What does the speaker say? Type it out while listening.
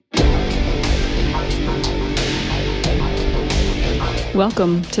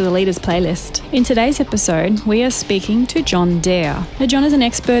Welcome to the Leaders Playlist. In today's episode, we are speaking to John Dare. Now, John is an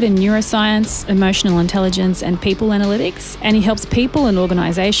expert in neuroscience, emotional intelligence, and people analytics, and he helps people and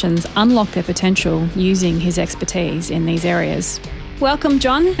organisations unlock their potential using his expertise in these areas. Welcome,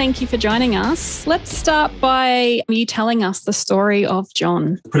 John. Thank you for joining us. Let's start by you telling us the story of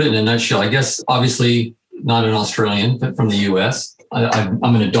John. Put it in a nutshell, I guess, obviously not an Australian, but from the US.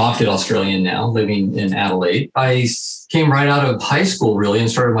 I'm an adopted Australian now, living in Adelaide. I came right out of high school, really,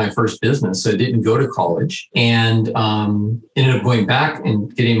 and started my first business. So I didn't go to college and ended up going back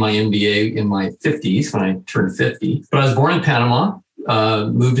and getting my MBA in my 50s when I turned 50. But I was born in Panama,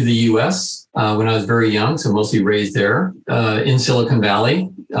 moved to the US when I was very young, so mostly raised there in Silicon Valley.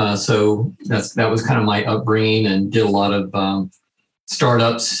 So that was kind of my upbringing, and did a lot of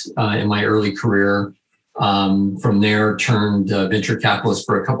startups in my early career. From there, turned venture capitalist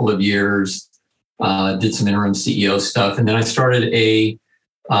for a couple of years, did some interim CEO stuff. And then I started a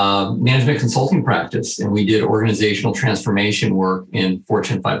management consulting practice, and we did organizational transformation work in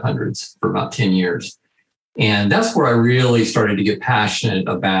Fortune 500s for about 10 years. And that's where I really started to get passionate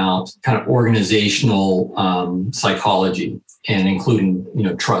about kind of organizational psychology, and including,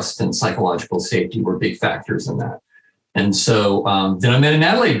 trust and psychological safety were big factors in that. And so then I met an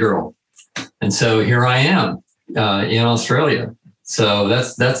Adelaide girl. And so here I am in Australia. So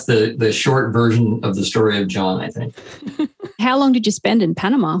that's the short version of the story of John, I think. How long did you spend in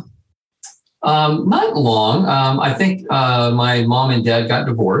Panama? Not long. I think my mom and dad got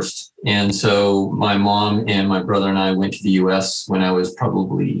divorced. And so my mom and my brother and I went to the US when I was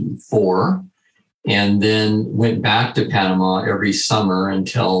probably 4, and then went back to Panama every summer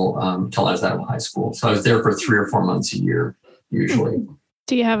until I was out of high school. So I was there for 3 or 4 months a year, usually.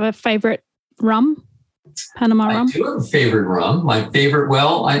 Do you have a favorite rum? Panama rum? I do have a favorite rum. I've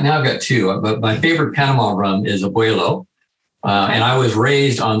got 2, but my favorite Panama rum is Abuelo. And I was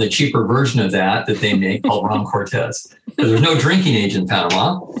raised on the cheaper version of that they make called Ron Cortez. Because there's no drinking age in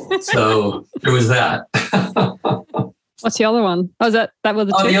Panama. So there was that. What's the other one? Oh, is that was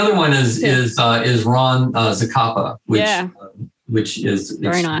the 2? The other one is Ron Zacapa, which is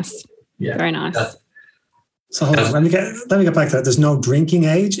very nice. Yeah. Very nice. So hold on, let me get back to that. There's no drinking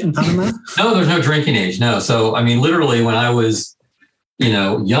age in Panama? No, there's no drinking age. No. So, I mean, literally when I was,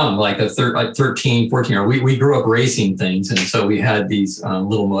 young, like 13, 14, or we grew up racing things. And so we had these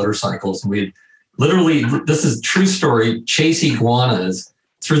little motorcycles, and we'd literally, this is a true story, chase iguanas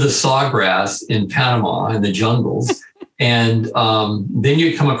through the sawgrass in Panama in the jungles. And then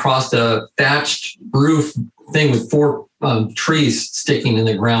you'd come across a thatched roof thing with 4 trees sticking in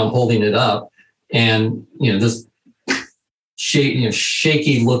the ground, holding it up. And, this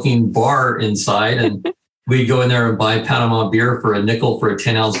shaky looking bar inside. And we'd go in there and buy Panama beer for a nickel for a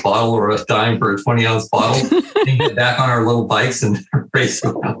 10-ounce bottle, or a dime for a 20-ounce bottle, and get back on our little bikes and race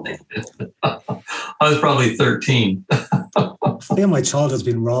around. I was probably 13. I feel my child has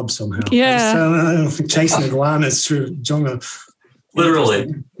been robbed somehow. Yeah. Chasing iguanas through jungle.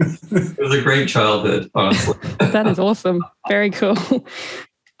 Literally. It was a great childhood, honestly. That is awesome. Very cool.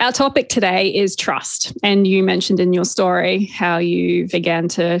 Our topic today is trust. And you mentioned in your story how you began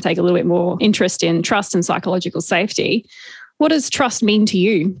to take a little bit more interest in trust and psychological safety. What does trust mean to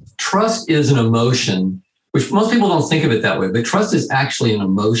you? Trust is an emotion, which most people don't think of it that way, but trust is actually an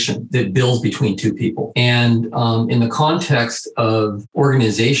emotion that builds between 2 people. And in the context of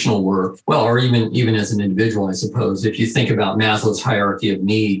organizational work, or even as an individual, I suppose, if you think about Maslow's hierarchy of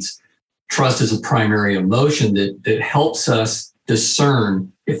needs, trust is a primary emotion that helps us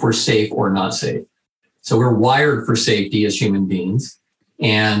discern if we're safe or not safe. So we're wired for safety as human beings.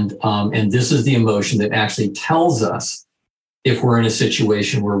 And this is the emotion that actually tells us if we're in a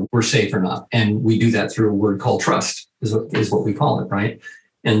situation where we're safe or not. And we do that through a word called trust, is what we call it, right?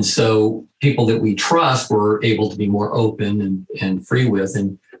 And so people that we trust, we're able to be more open and free with,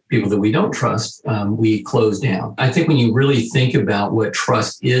 and people that we don't trust, we close down. I think when you really think about what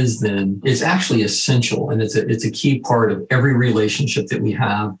trust is, then it's actually essential, and it's a key part of every relationship that we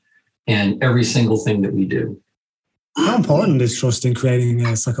have and every single thing that we do. How important is trust in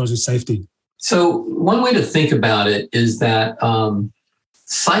creating psychological safety? So one way to think about it is that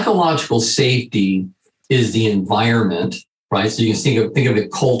psychological safety is the environment, right? So you can think of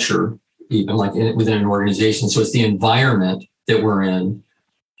it culture, even like within an organization. So it's the environment that we're in.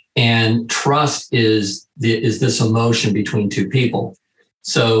 And trust is this emotion between 2 people.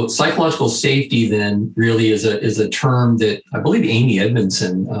 So psychological safety then really is a term that I believe Amy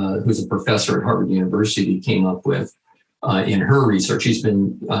Edmondson, who's a professor at Harvard University, came up with in her research. She's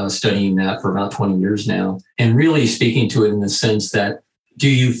been studying that for about 20 years now, and really speaking to it in the sense that, do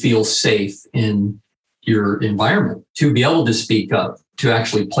you feel safe in your environment, to be able to speak up, to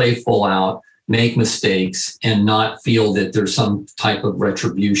actually play full out, make mistakes, and not feel that there's some type of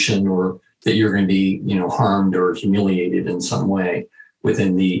retribution or that you're going to be, harmed or humiliated in some way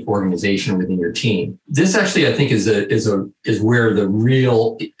within the organization, within your team. This actually, I think, is where the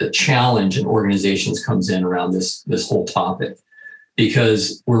real challenge in organizations comes in around this whole topic,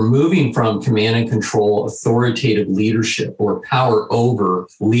 because we're moving from command and control, authoritative leadership or power over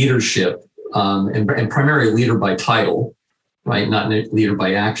leadership, and primarily leader by title, right? Not leader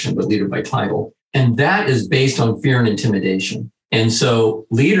by action, but leader by title. And that is based on fear and intimidation. And so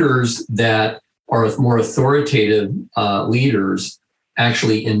leaders that are more authoritative leaders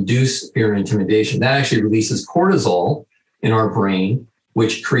actually induce fear and intimidation. That actually releases cortisol in our brain,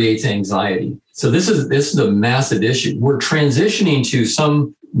 which creates anxiety. So this is a massive issue. We're transitioning to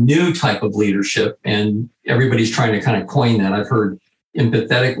some new type of leadership, and everybody's trying to kind of coin that. I've heard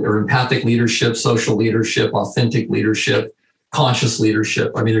empathic leadership, social leadership, authentic leadership, conscious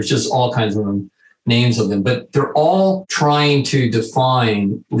leadership. I mean, there's just all kinds of names of them, but they're all trying to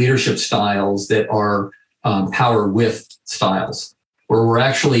define leadership styles that are power with styles, where we're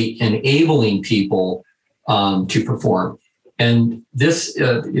actually enabling people to perform. And this,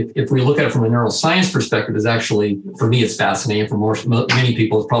 if we look at it from a neuroscience perspective, is actually, for me, it's fascinating. For many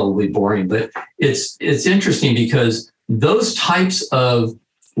people, it's probably boring, but it's interesting because those types of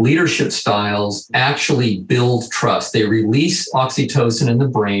leadership styles actually build trust. They release oxytocin in the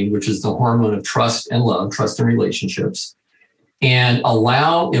brain, which is the hormone of trust and love, trust and relationships, and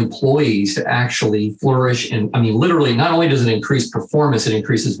allow employees to actually flourish. And I mean, literally, not only does it increase performance, it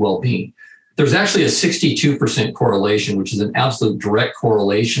increases well-being. There's actually a 62% correlation, which is an absolute direct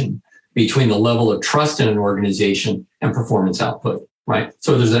correlation between the level of trust in an organization and performance output, right?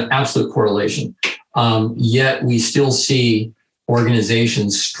 So there's an absolute correlation. Yet we still see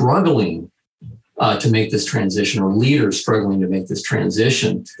organizations struggling to make this transition, or leaders struggling to make this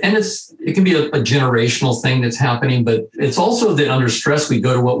transition. And it can be a generational thing that's happening, but it's also that under stress, we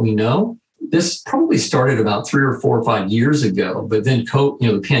go to what we know. This probably started about 3 or 4 or 5 years ago, but then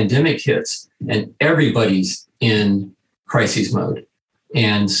the pandemic hits and everybody's in crisis mode.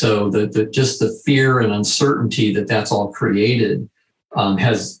 And so just the fear and uncertainty that's all created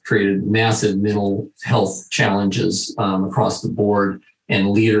has created massive mental health challenges across the board.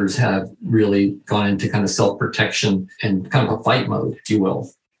 And leaders have really gone into kind of self-protection and kind of a fight mode, if you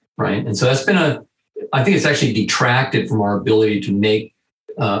will, right? And so that's been I think it's actually detracted from our ability to make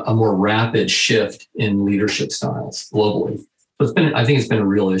a more rapid shift in leadership styles globally. So I think it's been a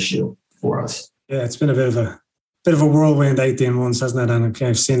real issue for us. Yeah, it's been a bit of a whirlwind 18 months, hasn't it? And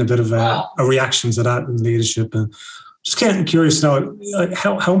I've seen a bit of a reaction to that in leadership. And just getting curious to know,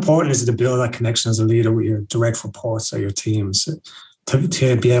 how important is it to build that connection as a leader with your direct reports or your teams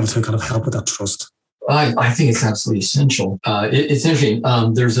to be able to kind of help with that trust? I think it's absolutely essential. It's interesting.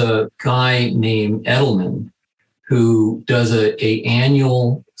 There's a guy named Edelman who does a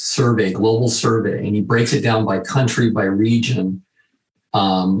annual survey, global survey, and he breaks it down by country, by region,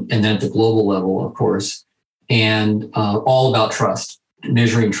 and then at the global level, of course, and all about trust,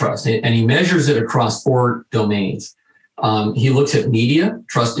 measuring trust. And he measures it across 4 domains. He looks at media,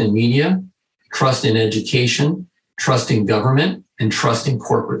 trust in education, trust in government, and trust in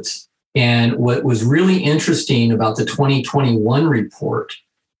corporates. And what was really interesting about the 2021 report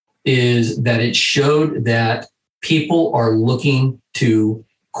is that it showed that people are looking to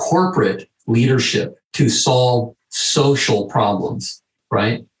corporate leadership to solve social problems,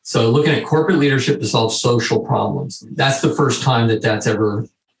 right? So looking at corporate leadership to solve social problems. That's the first time that's ever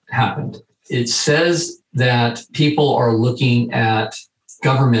happened. It says that people are looking at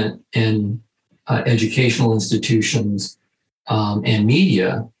government and educational institutions and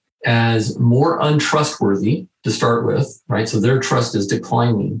media as more untrustworthy to start with, right? So their trust is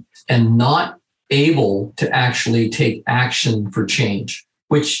declining and not able to actually take action for change,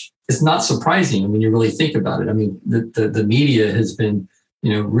 which is not surprising when you really think about it. I mean, the media has been,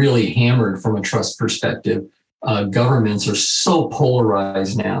 really hammered from a trust perspective. Governments are so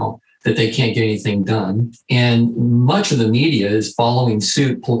polarized now that they can't get anything done. And much of the media is following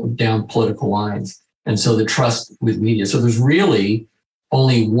suit down political lines. And so the trust with media. So there's really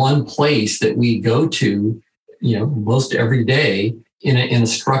only one place that we go to, most every day in a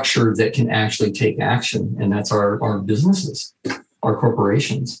structure that can actually take action. And that's our businesses, our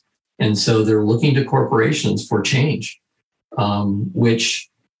corporations. And so they're looking to corporations for change, which,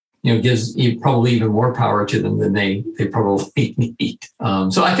 gives probably even more power to them than they probably need.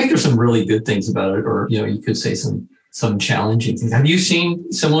 So I think there's some really good things about it, or, you could say some challenging things. Have you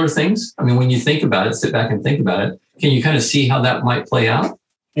seen similar things? I mean, when you think about it, sit back and think about it, can you kind of see how that might play out?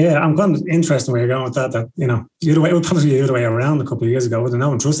 Yeah, I'm kind of interested where you're going with that. That the other way, it would probably be the other way around a couple of years ago. No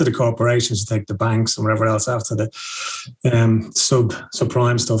one trusted the corporations to take the banks and whatever else after the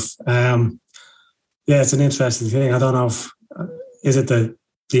subprime stuff. Yeah, it's an interesting thing. I don't know if is it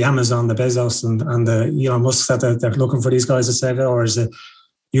the Amazon, the Bezos, and the Elon Musk that they're looking for these guys to save it, or is it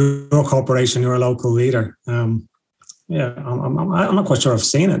your corporation, your local leader? Yeah, I'm not quite sure I've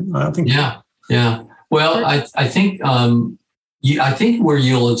seen it. I think. Yeah. Well, I think. I think where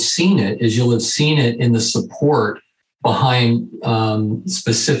you'll have seen it in the support behind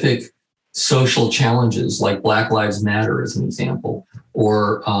specific social challenges like Black Lives Matter, as an example,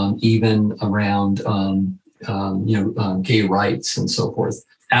 or even around gay rights and so forth.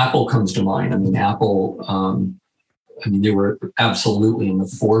 Apple comes to mind. I mean, Apple. They were absolutely in the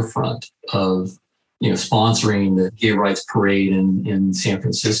forefront of sponsoring the gay rights parade in San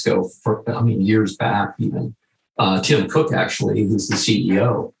Francisco for years back even. Tim Cook, actually, who's the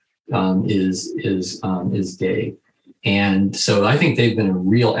CEO, is gay, and so I think they've been a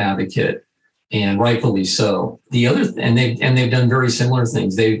real advocate, and rightfully so. They've done very similar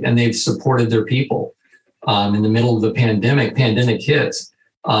things. They've supported their people in the middle of the pandemic. Pandemic hits.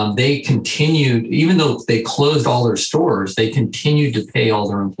 They continued, even though they closed all their stores, they continued to pay all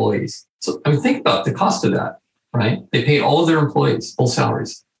their employees. So think about the cost of that, right? They paid all of their employees full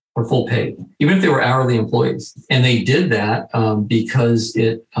salaries. Or full pay, even if they were hourly employees, and they did that because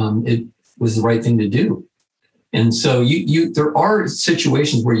it was the right thing to do. And so there are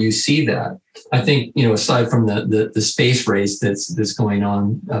situations where you see that. I think aside from the space race that's going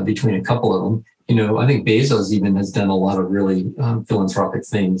on between a couple of them, I think Bezos even has done a lot of really philanthropic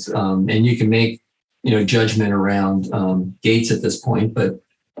things, and you can make judgment around Gates at this point, but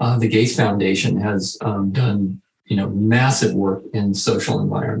the Gates Foundation has done massive work in social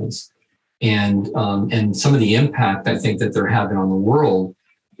environments, and some of the impact I think that they're having on the world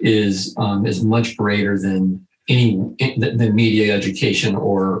is much greater than than media, education,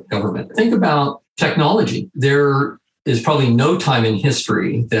 or government. Think about technology. There is probably no time in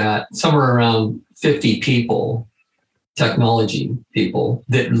history that somewhere around 50 people, technology people,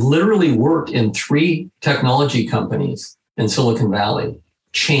 that literally worked in 3 technology companies in Silicon Valley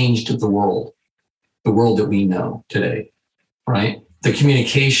changed the world that we know today, right? The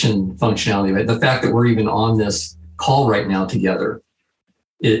communication functionality, right? The fact that we're even on this call right now together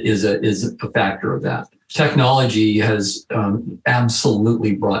is a factor of that. Technology has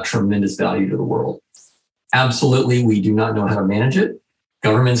absolutely brought tremendous value to the world. Absolutely, we do not know how to manage it.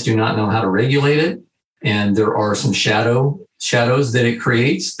 Governments do not know how to regulate it. And there are some shadows that it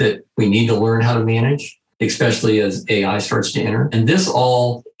creates that we need to learn how to manage, especially as AI starts to enter. And this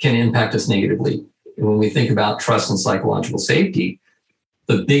all can impact us negatively. When we think about trust and psychological safety,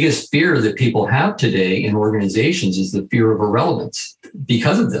 the biggest fear that people have today in organizations is the fear of irrelevance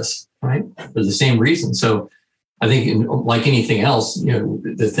because of this, right? For the same reason. So I think like anything else,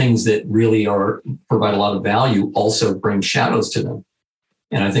 the things that really provide a lot of value also bring shadows to them.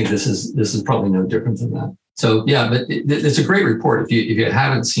 And I think this is probably no different than that. So yeah, but it's a great report. If you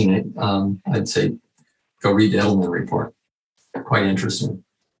haven't seen it, I'd say go read the Edelman report. Quite interesting.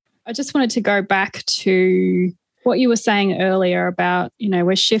 I just wanted to go back to what you were saying earlier about,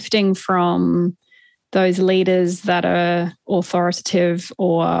 we're shifting from those leaders that are authoritative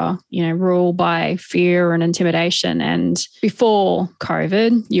or, rule by fear and intimidation. And before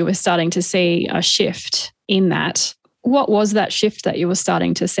COVID, you were starting to see a shift in that. What was that shift that you were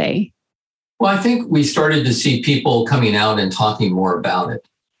starting to see? Well, I think we started to see people coming out and talking more about it.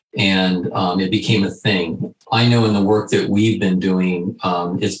 And it became a thing. I know in the work that we've been doing,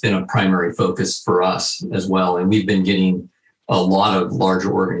 it's been a primary focus for us as well. And we've been getting a lot of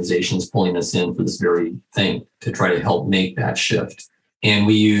larger organizations pulling us in for this very thing to try to help make that shift. And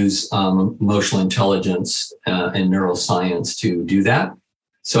we use emotional intelligence and neuroscience to do that.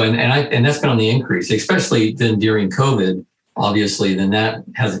 So, and that's been on the increase, especially then during COVID, obviously, then that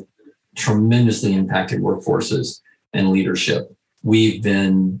has tremendously impacted workforces and leadership. We've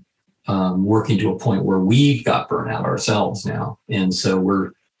been working to a point where we've got burnout ourselves now. And so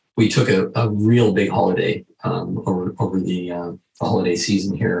we took a real big holiday over the holiday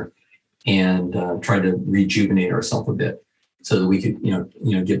season here and tried to rejuvenate ourselves a bit so that we could,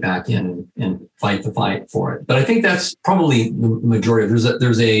 get back in and fight the fight for it. But I think that's probably the majority.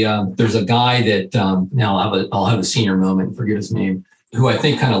 There's a guy that now I'll have a senior moment, forget his name, who I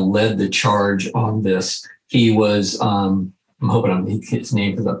think kind of led the charge on this. He was, I'm hoping I'm his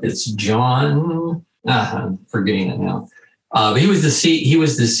name because it's John. I'm forgetting it now. But he was the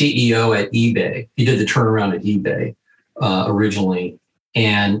CEO at eBay. He did the turnaround at eBay originally,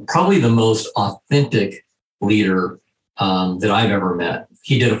 and probably the most authentic leader that I've ever met.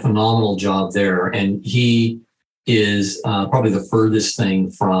 he did a phenomenal job there. And he is probably the furthest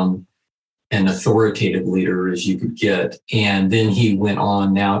thing from an authoritative leader as you could get. And then he went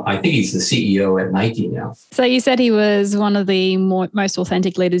on now, I think he's the CEO at Nike now. So you said he was one of the most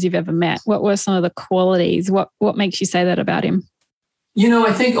authentic leaders you've ever met. What were some of the qualities? What makes you say that about him?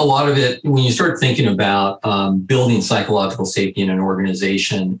 I think a lot of it, when you start thinking about building psychological safety in an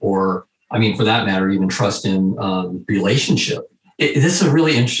organization, or, for that matter, even trust in relationship, this is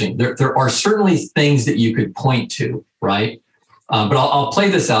really interesting. There are certainly things that you could point to, right? But I'll play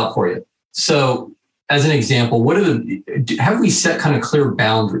this out for you. So as an example, have we set kind of clear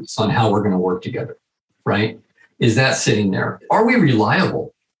boundaries on how we're going to work together, right? Is that sitting there? Are we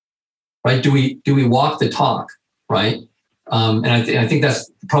reliable, right? Do we walk the talk, right? And I think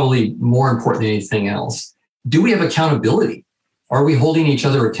that's probably more important than anything else. Do we have accountability? Are we holding each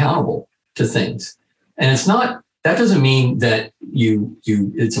other accountable to things? And that doesn't mean that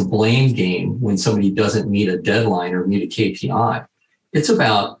it's a blame game when somebody doesn't meet a deadline or meet a KPI. It's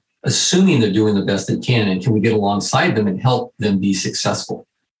about assuming they're doing the best they can, and can we get alongside them and help them be successful,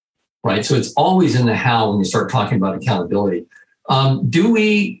 right? So it's always in the how when you start talking about accountability.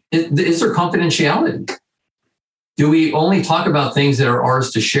 Is there confidentiality? Do we only talk about things that are ours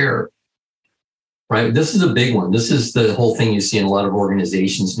to share, right? This is a big one. This is the whole thing you see in a lot of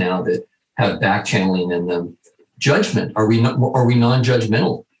organizations now that have back channeling in them. Judgment. Are we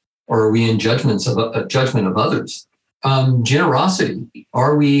non-judgmental, or are we in judgment of others? Generosity.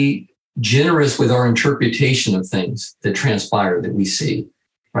 Are we generous with our interpretation of things that transpire, that we see,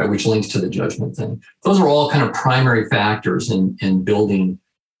 right? Which links to the judgment thing. Those are all kind of primary factors in building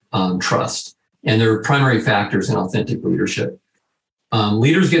trust. And they're primary factors in authentic leadership.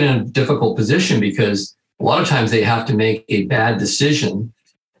 Leaders get in a difficult position because a lot of times they have to make a bad decision,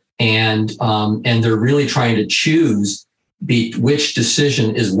 and they're really trying to choose which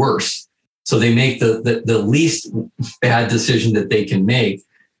decision is worse. So they make the least bad decision that they can make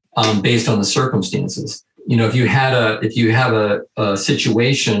based on the circumstances. If you have a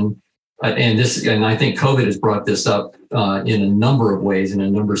situation, and I think COVID has brought this up in a number of ways, in a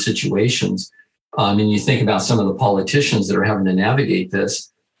number of situations. And you think about some of the politicians that are having to navigate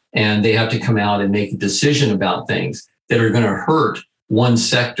this, and they have to come out and make a decision about things that are going to hurt one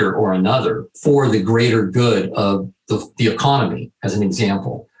sector or another for the greater good of the economy, as an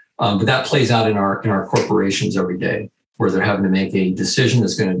example. But that plays out in our corporations every day, where they're having to make a decision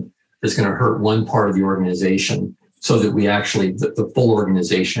that's going to hurt one part of the organization, so that the full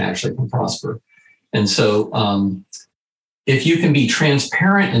organization actually can prosper. And so, if you can be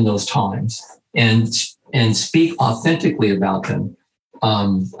transparent in those times and speak authentically about them,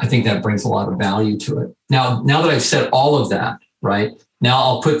 I think that brings a lot of value to it. Now that I've said all of that, right, now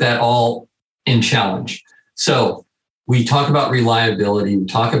I'll put that all in challenge. So we talk about reliability, we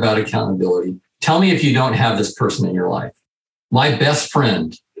talk about accountability. Tell me if you don't have this person in your life. My best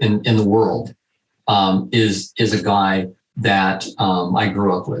friend in the world is a guy that I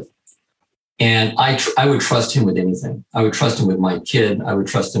grew up with. And I would trust him with anything. I would trust him with my kid. I would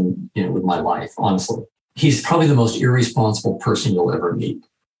trust him, with my life, honestly. He's probably the most irresponsible person you'll ever meet.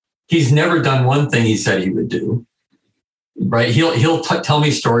 He's never done one thing he said he would do, right? He'll tell me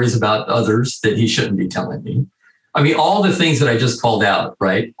stories about others that he shouldn't be telling me. All the things that I just called out,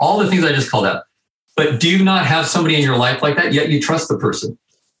 right? All the things I just called out. But do you not have somebody in your life like that? Yet you trust the person.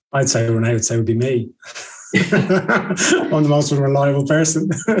 I'd say Renee would be me. I'm the most unreliable person.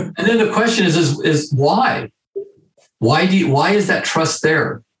 And then the question is why? Why is that trust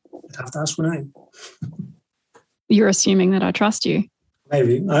there? I'd have to ask Renee. You're assuming that I trust you.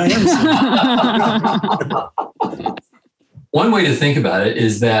 Maybe. I am. One way to think about it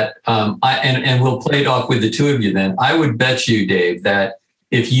is that, and we'll play it off with the two of you then. I would bet you, Dave, that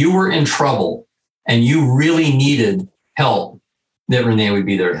if you were in trouble and you really needed help, that Renee would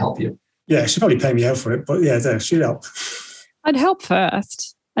be there to help you. Yeah, she'd probably pay me out for it, but yeah, she'd help. I'd help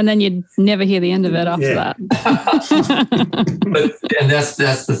first, and then you'd never hear the end of it after that. And that's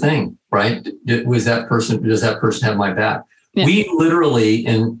the thing, right? Does that person have my back? Yeah. We literally,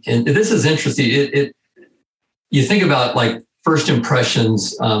 and this is interesting. You think about, like, first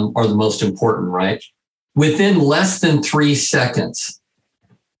impressions are the most important, right? Within less than 3 seconds,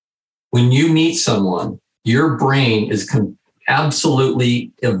 when you meet someone, your brain is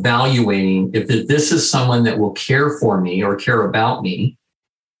absolutely evaluating if this is someone that will care for me or care about me,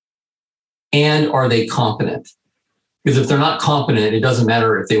 and are they competent? Because if they're not competent, it doesn't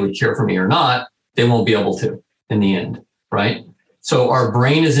matter if they would care for me or not, they won't be able to in the end, right? So our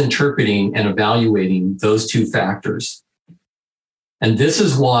brain is interpreting and evaluating those two factors. And this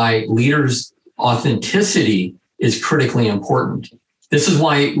is why leaders' authenticity is critically important. This is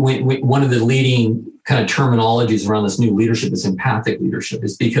why one of the leading kind of terminologies around this new leadership is empathic leadership,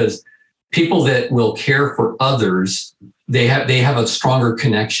 is because people that will care for others, they have a stronger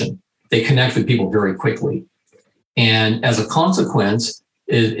connection. They connect with people very quickly. And as a consequence,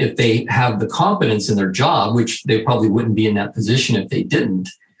 if they have the competence in their job, which they probably wouldn't be in that position if they didn't,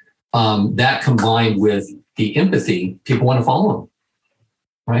 that combined with the empathy, people want to follow them.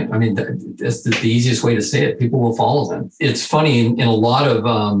 Right? I mean, that's the easiest way to say it. People will follow them. It's funny, in a lot of,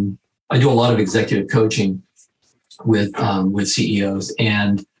 I do a lot of executive coaching with CEOs,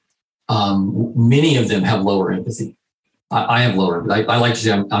 and many of them have lower empathy. I have lower. I like to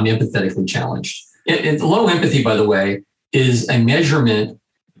say I'm empathetically challenged. Low empathy, by the way, is a measurement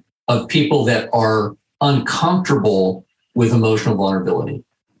of people that are uncomfortable with emotional vulnerability.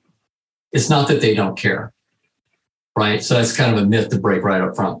 It's not that they don't care. Right. So that's kind of a myth to break right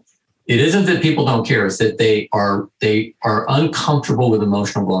up front. It isn't that people don't care. It's that they are uncomfortable with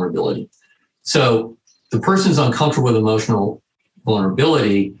emotional vulnerability. So the person's uncomfortable with emotional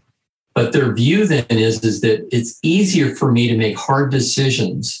vulnerability, but their view then is that it's easier for me to make hard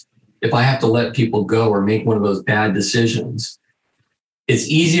decisions if I have to let people go or make one of those bad decisions. It's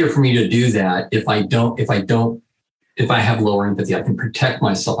easier for me to do that if I have lower empathy. I can protect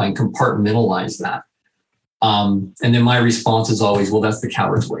myself. I can compartmentalize that. And then my response is always, well, that's the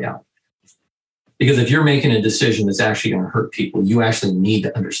coward's way out. Because if you're making a decision that's actually going to hurt people, you actually need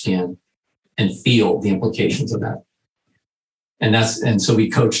to understand and feel the implications of that. And so we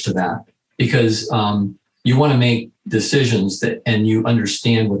coach to that, because you want to make decisions and you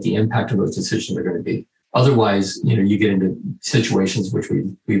understand what the impact of those decisions are going to be. Otherwise, you get into situations which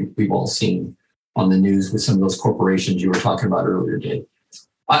we've all seen on the news with some of those corporations you were talking about earlier, Dave.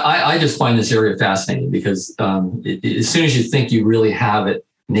 I just find this area fascinating because as soon as you think you really have it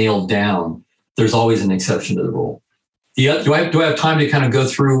nailed down, there's always an exception to the rule. Do I have time to kind of go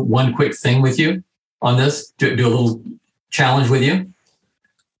through one quick thing with you on this? Do a little challenge with you?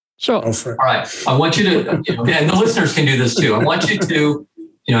 Sure. All right. I want you to, and the listeners can do this too. I want you to,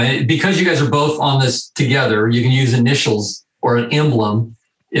 because you guys are both on this together, you can use initials or an emblem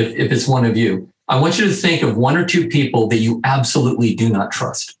if it's one of you. I want you to think of one or two people that you absolutely do not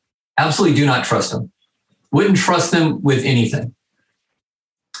trust. Absolutely do not trust them. Wouldn't trust them with anything.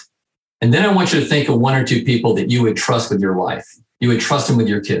 And then I want you to think of one or two people that you would trust with your life. You would trust them with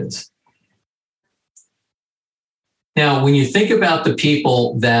your kids. Now, when you think about the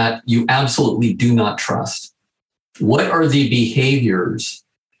people that you absolutely do not trust, what are the behaviors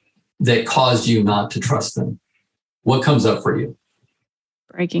that caused you not to trust them? What comes up for you?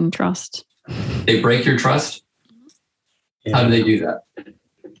 Breaking trust. They break your trust? Yeah. How do they do that?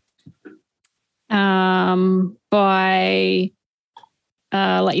 By,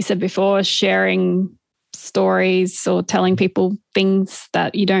 like you said before, sharing stories or telling people things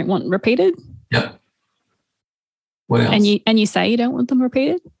that you don't want repeated. Yep. What else? And you say you don't want them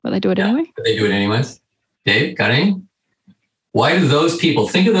repeated, but they do it anyway. But they do it anyways. Dave, got any? Why do those people,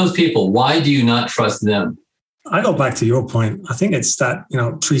 think of those people, why do you not trust them? I go back to your point. I think it's that,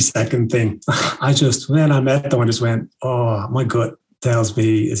 3-second thing. When I met them, I just went, oh, my gut tells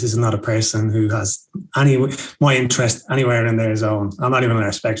me this is not a person who has my interest anywhere in their zone. I'm not even on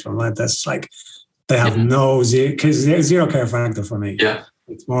their spectrum. Right? That's like, they have zero care factor for me. Yeah.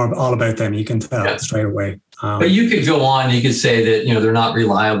 It's more all about them. You can tell straight away. But you could go on. You could say that, they're not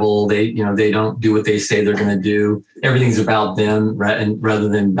reliable. They don't do what they say they're going to do. Everything's about them rather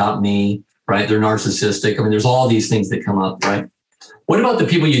than about me. Right? They're narcissistic. I mean, there's all these things that come up, right? What about the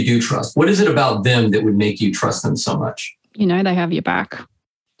people you do trust? What is it about them that would make you trust them so much? They have your back.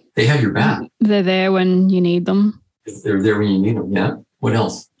 They have your back. They're there when you need them. They're there when you need them, yeah. What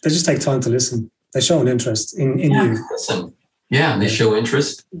else? They just take time to listen. They show an interest in you. Listen. Yeah, they show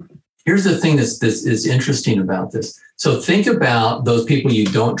interest. Here's the thing that's is interesting about this. So think about those people you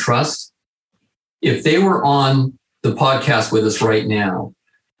don't trust. If they were on the podcast with us right now,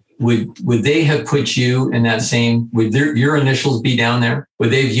 would they have put you in that same, would your initials be down there? Would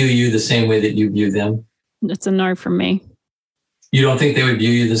they view you the same way that you view them? It's a no from me. You don't think they would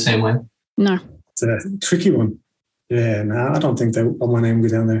view you the same way? No. It's a tricky one. Yeah, no, I don't think that my name would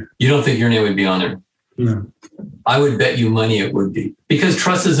be down there. You don't think your name would be on there? No. I would bet you money it would be. Because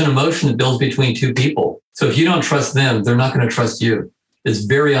trust is an emotion that builds between two people. So if you don't trust them, they're not going to trust you. It's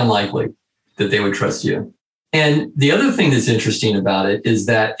very unlikely that they would trust you. And the other thing that's interesting about it is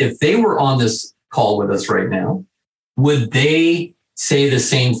that if they were on this call with us right now, would they say the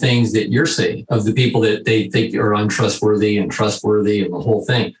same things that you're saying of the people that they think are untrustworthy and trustworthy and the whole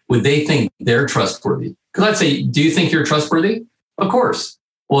thing? Would they think they're trustworthy? Because I'd say, do you think you're trustworthy? Of course.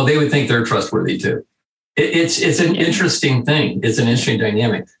 Well, they would think they're trustworthy too. It's an interesting thing. It's an interesting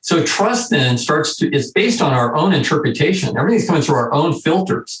dynamic. So trust then it's based on our own interpretation. Everything's coming through our own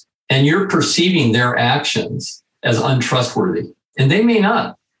filters, and you're perceiving their actions as untrustworthy, and they may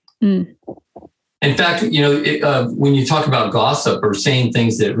not. In fact, when you talk about gossip or saying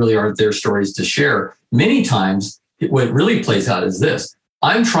things that really aren't their stories to share, many times what really plays out is this.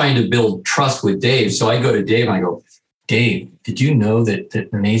 I'm trying to build trust with Dave. So I go to Dave and I go, Dave, did you know that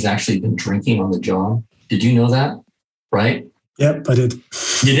Renee's actually been drinking on the job? Did you know that? Right? Yep, I did.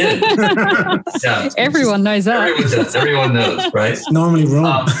 You did? Yeah. Everyone knows that. Everyone does. Everyone knows, right? It's normally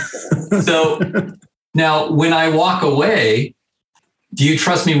wrong. So now when I walk away, do you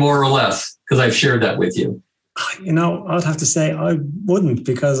trust me more or less? Because I've shared that with you. I'd have to say I wouldn't,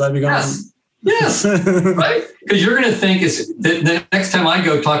 because I'd be going... Yes, right? Because you're going to think the next time I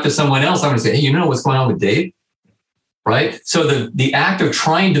go talk to someone else, I'm going to say, hey, you know what's going on with Dave? Right? So the act of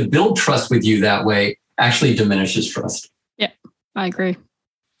trying to build trust with you that way actually diminishes trust. Yeah, I agree.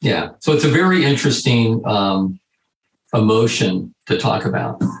 Yeah. So it's a very interesting emotion to talk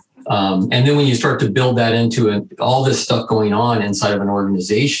about. And then when you start to build that into all this stuff going on inside of an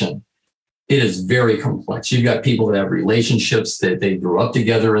organization, it is very complex. You've got people that have relationships that they grew up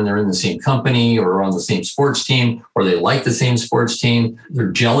together and they're in the same company or on the same sports team, or they like the same sports team.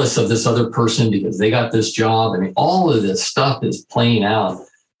 They're jealous of this other person because they got this job. I mean, all of this stuff is playing out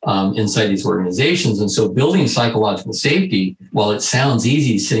inside these organizations. And so building psychological safety, while it sounds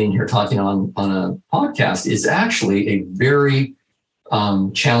easy sitting here talking on a podcast, is actually a very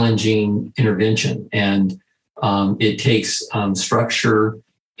challenging intervention. And it takes structure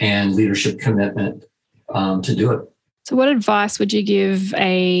and leadership commitment to do it. So what advice would you give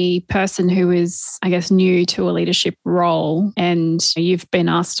a person who is, I guess, new to a leadership role, and you've been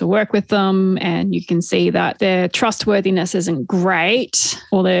asked to work with them and you can see that their trustworthiness isn't great,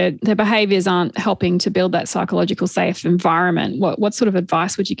 or their behaviors aren't helping to build that psychological safe environment? What sort of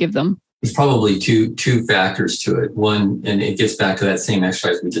advice would you give them? There's probably two factors to it. One, and it gets back to that same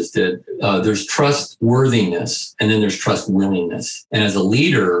exercise we just did. There's trustworthiness, and then there's trust willingness. And as a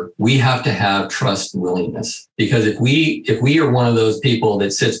leader, we have to have trust willingness, because if we are one of those people that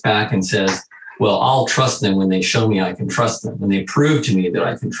sits back and says, well, I'll trust them when they show me I can trust them, when they prove to me that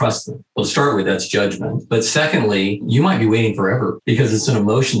I can trust them. Well, to start with, that's judgment. But secondly, you might be waiting forever, because it's an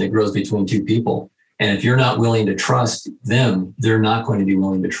emotion that grows between two people. And if you're not willing to trust them, they're not going to be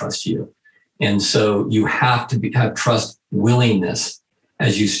willing to trust you. And so you have to have trust willingness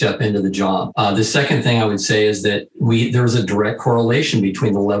as you step into the job. The second thing I would say is that there's a direct correlation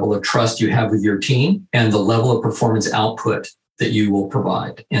between the level of trust you have with your team and the level of performance output that you will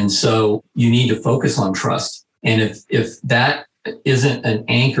provide. And so you need to focus on trust. And if that isn't an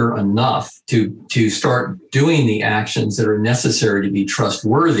anchor enough to start doing the actions that are necessary to be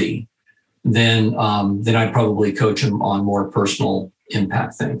trustworthy, then I'd probably coach them on more personal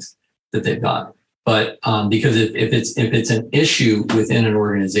impact things that they've got. But because if it's an issue within an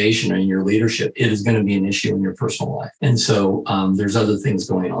organization or in your leadership, it is going to be an issue in your personal life. And so there's other things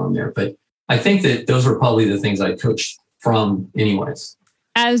going on there. But I think that those were probably the things I coached from anyways.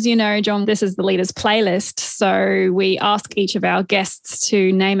 As you know, John, this is the Leaders Playlist. So we ask each of our guests to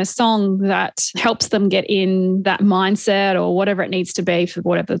name a song that helps them get in that mindset or whatever it needs to be for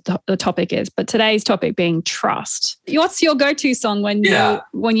whatever the topic is. But today's topic being trust. What's your go-to song when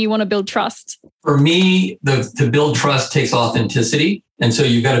you want to build trust? For me, to build trust takes authenticity. And so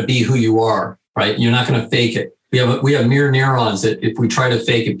you've got to be who you are, right? You're not going to fake it. We have mirror neurons that if we try to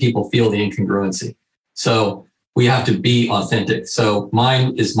fake it, people feel the incongruency. So we have to be authentic. So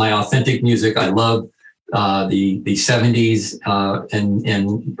mine is my authentic music. I love the 70s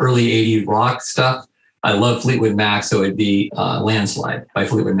and early 80s rock stuff. I love Fleetwood Mac, so it'd be Landslide by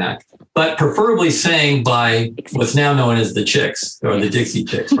Fleetwood Mac. But preferably sang by what's now known as the Chicks, or the Dixie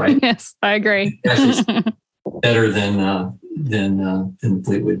Chicks, right? Yes, I agree. Actually, better than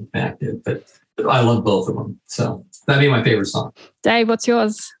Fleetwood Mac did. But I love both of them. So that'd be my favorite song. Dave, what's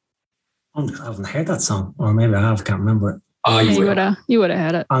yours? I haven't heard that song, or maybe I have, can't remember it. Oh, you would have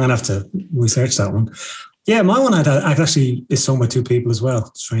heard it. I'm going to have to research that one. Yeah, my one actually is sung by two people as well,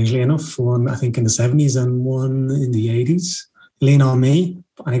 strangely enough. One, I think, in the 70s and one in the 80s. Lean On Me,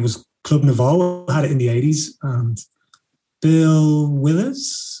 I think it was Club Nouveau, had it in the 80s. And Bill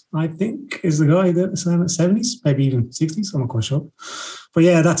Withers, I think, is the guy that sang in the 70s, maybe even 60s, I'm not quite sure. But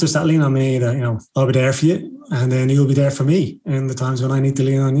yeah, that's just that lean on me that, I'll be there for you and then you'll be there for me in the times when I need to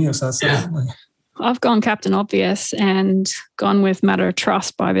lean on you. So that's I've gone Captain Obvious and gone with Matter of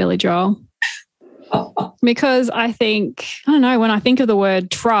Trust by Billy Joel. Because I don't know, when I think of the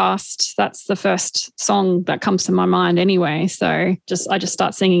word trust, that's the first song that comes to my mind anyway. So I just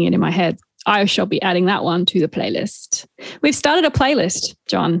start singing it in my head. I shall be adding that one to the playlist. We've started a playlist,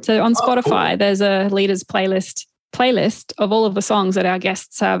 John. So on Spotify, there's a leaders playlist of all of the songs that our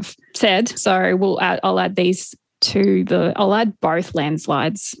guests have said. So I'll add these I'll add both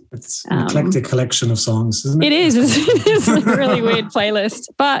landslides. It's an eclectic collection of songs, isn't it? It is. It's a really weird playlist.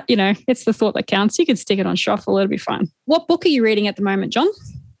 But, it's the thought that counts. You could stick it on shuffle. It'll be fun. What book are you reading at the moment, John?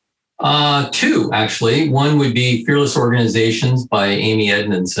 2, actually. One would be Fearless Organizations by Amy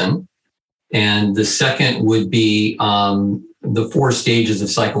Edmondson. And the second would be The 4 Stages of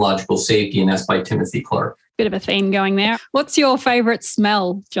Psychological Safety, and that's by Timothy Clark. Bit of a theme going there. What's your favorite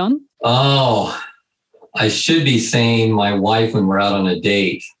smell, John? Oh, I should be saying my wife when we're out on a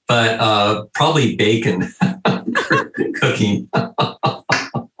date, but probably bacon cooking. I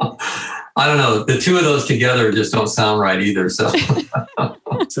don't know. The two of those together just don't sound right either. So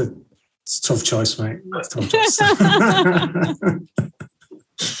it's a tough choice, mate. It's a tough choice.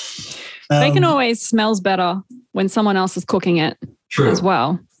 Bacon always smells better when someone else is cooking it. True. As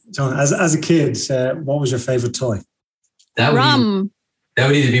well. John, as a kid, what was your favorite toy? Rum. That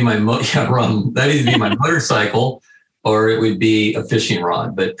would either be my rum. That would either be my motorcycle, or it would be a fishing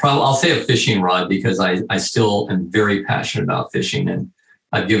rod. But I'll say a fishing rod because I still am very passionate about fishing, and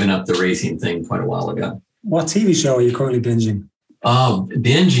I've given up the racing thing quite a while ago. What TV show are you currently binging?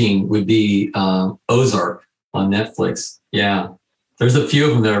 Binging would be Ozark on Netflix. Yeah, there's a few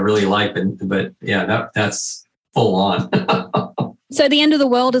of them that I really like, but yeah, that's full on. So the end of the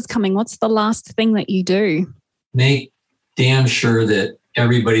world is coming. What's the last thing that you do? Make damn sure that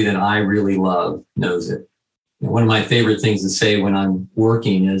everybody that I really love knows it. One of my favorite things to say when I'm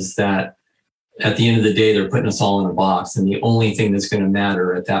working is that at the end of the day, they're putting us all in a box. And the only thing that's going to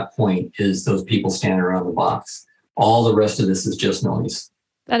matter at that point is those people standing around the box. All the rest of this is just noise.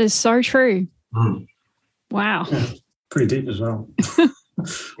 That is so true. Mm. Wow. Yeah, pretty deep as well.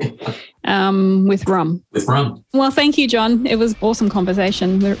 With rum. With rum. Well, thank you, John. It was awesome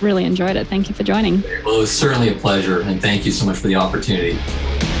conversation. We really enjoyed it. Thank you for joining. Well, it was certainly a pleasure. And thank you so much for the opportunity.